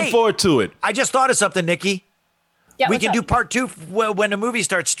 looking forward to it. I just thought of something, Nikki. Yeah, we can do part 2 when the movie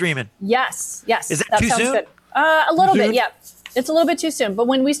starts streaming. Yes. Is that too sounds soon? Good. A little bit, yeah. It's a little bit too soon, but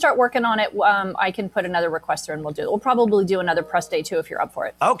when we start working on it, I can put another request through and we'll do it. We'll probably do another press day too if you're up for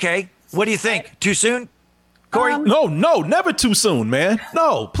it. Okay. What do you think? Too soon? Corey? No, never too soon, man.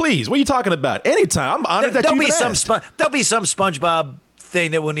 No, please. What are you talking about? Anytime. I'm honored that you asked. There'll be some SpongeBob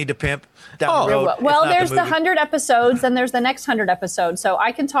thing that we'll need to pimp down the road. Well, there's the 100 episodes, and there's the next 100 episodes. So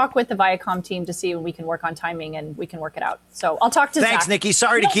I can talk with the Viacom team to see when we can work on timing and we can work it out. So I'll talk to Thanks, Zach. Nikki.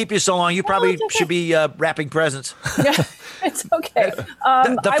 Sorry to keep you so long. You probably should be wrapping presents. Yeah, it's okay.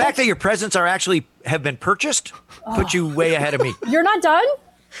 The fact that your presents have been purchased put you way ahead of me. You're not done?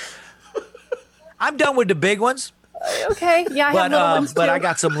 I'm done with the big ones. Okay, yeah, I have little ones but too. I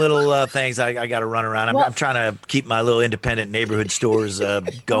got some little things I got to run around. I'm trying to keep my little independent neighborhood stores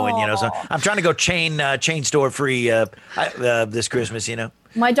going, So I'm trying to go chain store free this Christmas,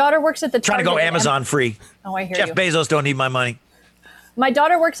 My daughter works at the trying Target. to go Amazon free. Oh, I hear Jeff you. Bezos don't need my money. My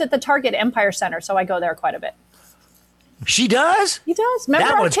daughter works at the Target Empire Center, so I go there quite a bit. She does? He does. Remember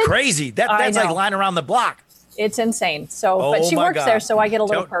that our one's kids? crazy. That's like lying around the block. It's insane. So, but she works there, so I get a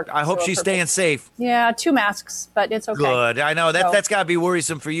little perk. I hope she's staying safe. Yeah, 2 masks, but it's okay. Good. I know that's got to be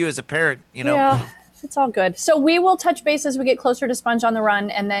worrisome for you as a parent. Yeah, it's all good. So we will touch base as we get closer to Sponge on the Run,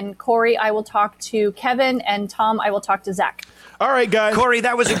 and then Corey, I will talk to Kevin, and Tom, I will talk to Zach. All right, guys. Corey,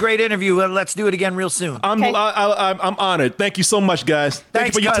 that was a great interview. Let's do it again real soon. I'm honored. Thank you so much, guys.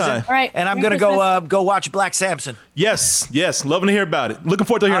 Thanks Thank you for cousin. your time. All right. And I'm going to go watch Black Samson. Yes. Loving to hear about it. Looking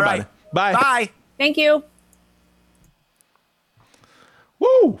forward to hearing about it. Bye. Bye. Thank you.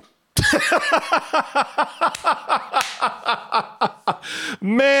 Woo!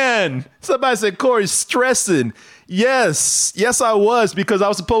 Man, somebody said Corey's stressing. Yes, I was, because I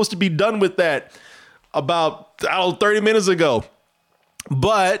was supposed to be done with that about 30 minutes ago.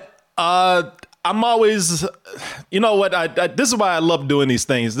 But I'm always, you know what? This is why I love doing these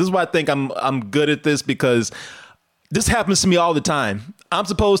things. This is why I think I'm good at this, because this happens to me all the time. I'm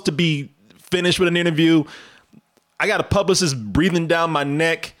supposed to be finished with an interview. I got a publicist breathing down my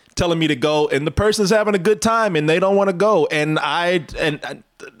neck, telling me to go, and the person's having a good time and they don't want to go. And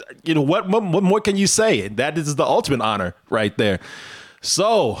you know, what more can you say? That is the ultimate honor right there.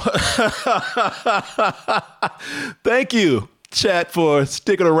 So thank you, chat, for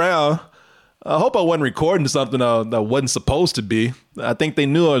sticking around. I hope I wasn't recording something that wasn't supposed to be. I think they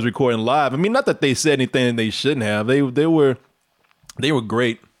knew I was recording live. I mean, not that they said anything they shouldn't have. They were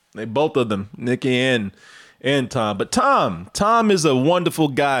great. They, both of them, Nikki and Tom. But Tom is a wonderful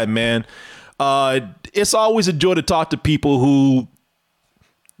guy, man. It's always a joy to talk to people who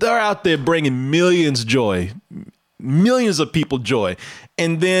they're out there bringing millions of people joy.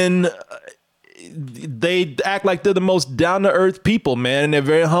 And then they act like they're the most down to earth people, man. And they're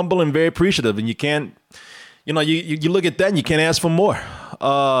very humble and very appreciative. And you can't, you look at that and you can't ask for more.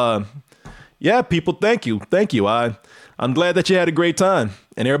 Yeah, people, thank you. I'm glad that you had a great time.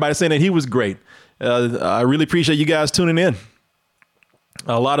 And everybody saying that he was great. I really appreciate you guys tuning in.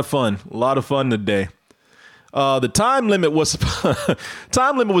 A lot of fun today. The time limit was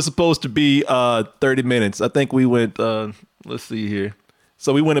supposed to be 30 minutes. I think we went, let's see here.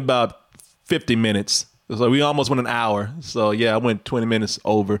 So we went about 50 minutes. So we almost went an hour. So yeah, I went 20 minutes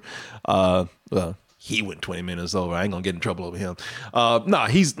over. Well, he went 20 minutes over. I ain't gonna get in trouble over him. I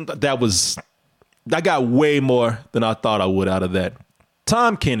got way more than I thought I would out of that.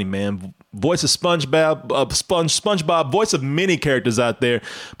 Tom Kenny, man, voice of SpongeBob, voice of many characters out there,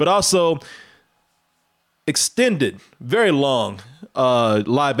 but also extended, very long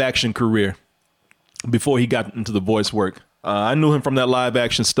live action career before he got into the voice work. I knew him from that live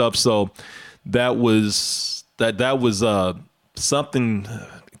action stuff, so that was something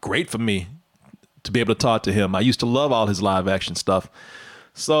great for me to be able to talk to him. I used to love all his live action stuff.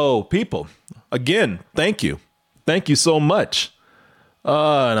 So people, again, thank you. Thank you so much.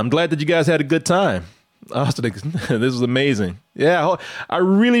 And I'm glad that you guys had a good time. Austin, this was amazing. Yeah, I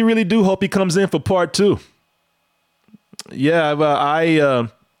really, really do hope he comes in for part 2. Yeah,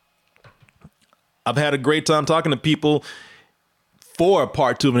 I've had a great time talking to people for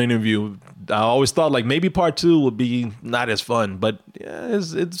part 2 of an interview. I always thought like maybe part 2 would be not as fun, but yeah,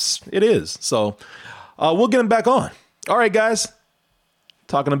 it is. So we'll get him back on. All right, guys.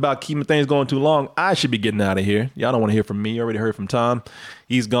 Talking about keeping things going too long, I should be getting out of here. Y'all don't want to hear from me. You already heard from Tom.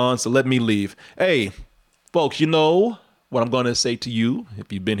 He's gone, so let me leave. Hey, folks, you know what I'm going to say to you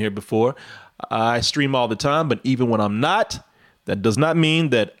if you've been here before. I stream all the time, but even when I'm not, that does not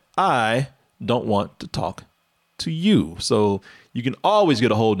mean that I don't want to talk to you. So you can always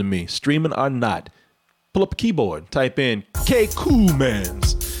get a hold of me, streaming or not. Pull up a keyboard, type in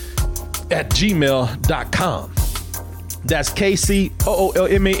kcoolmans at gmail.com. That's KCOOLMANZ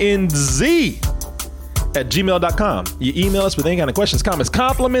at gmail.com. You email us with any kind of questions, comments,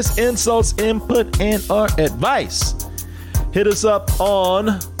 compliments, insults, input, and or advice. Hit us up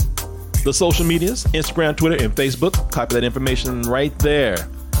on the social medias, Instagram, Twitter, and Facebook. Copy that information right there.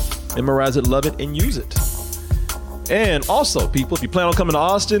 Memorize it, love it, and use it. And also, people, if you plan on coming to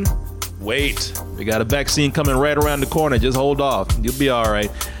Austin, wait. We got a vaccine coming right around the corner. Just hold off. You'll be all right.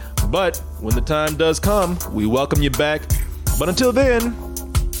 But when the time does come, we welcome you back. But until then,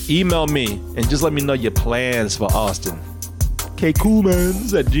 email me and just let me know your plans for Austin.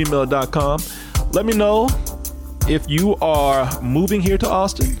 kcoolmans at gmail.com. Let me know if you are moving here to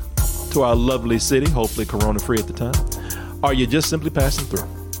Austin, to our lovely city, hopefully corona-free at the time, or you're just simply passing through.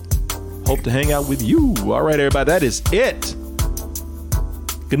 Hope to hang out with you. All right, everybody, that is it.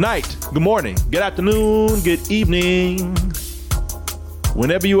 Good night, good morning, good afternoon, good evening.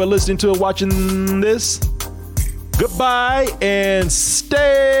 Whenever you are listening to or watching this, goodbye and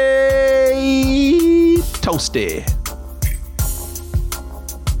stay toasty.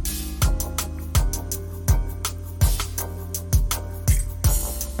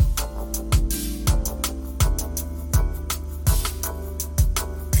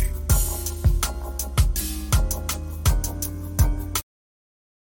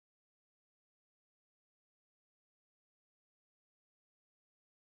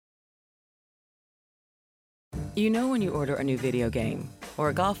 You know when you order a new video game, or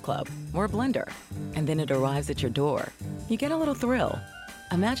a golf club, or a blender, and then it arrives at your door, you get a little thrill.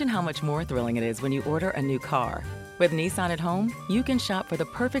 Imagine how much more thrilling it is when you order a new car. With Nissan at Home, you can shop for the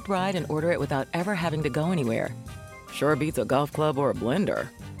perfect ride and order it without ever having to go anywhere. Sure beats a golf club or a blender.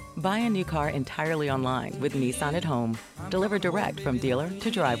 Buy a new car entirely online with Nissan at Home. Delivered direct from dealer to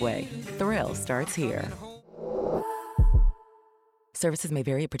driveway. Thrill starts here. Services may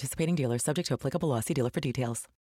vary at participating dealers, subject to applicable law. See dealer for details.